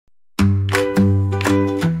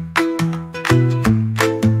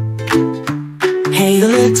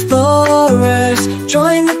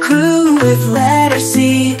with letter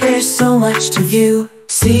C. There's so much to view.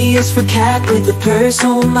 C is for cat with the purr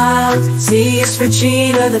so mild. C is for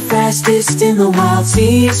cheetah, the fastest in the wild.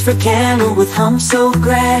 C is for camel with hump so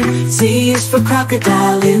grand. C is for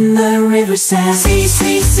crocodile in the river sand. C,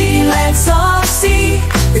 C, C, let's all see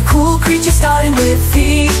the cool creatures starting with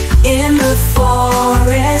V. In the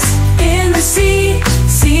forest, in the sea,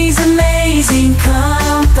 C's amazing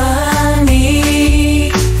company.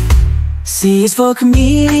 C is for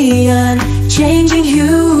chameleon, changing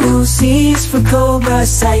hue. C is for cobra,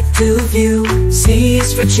 sight to view. C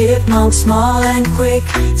is for chipmunk, small and quick.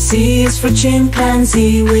 C is for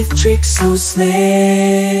chimpanzee with tricks so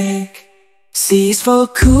slick. C is for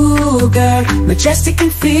cougar, majestic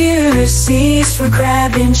and fierce. C is for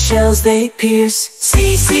crab in shells they pierce.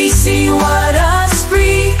 C, C, C, what a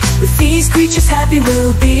spree! With these creatures happy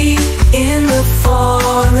we'll be. In the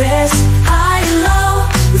forest, high and low,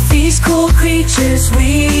 with these cool creatures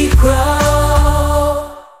we grow.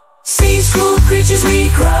 These cool creatures we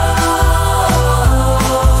grow.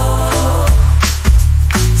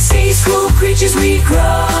 These cool creatures we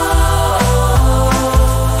grow.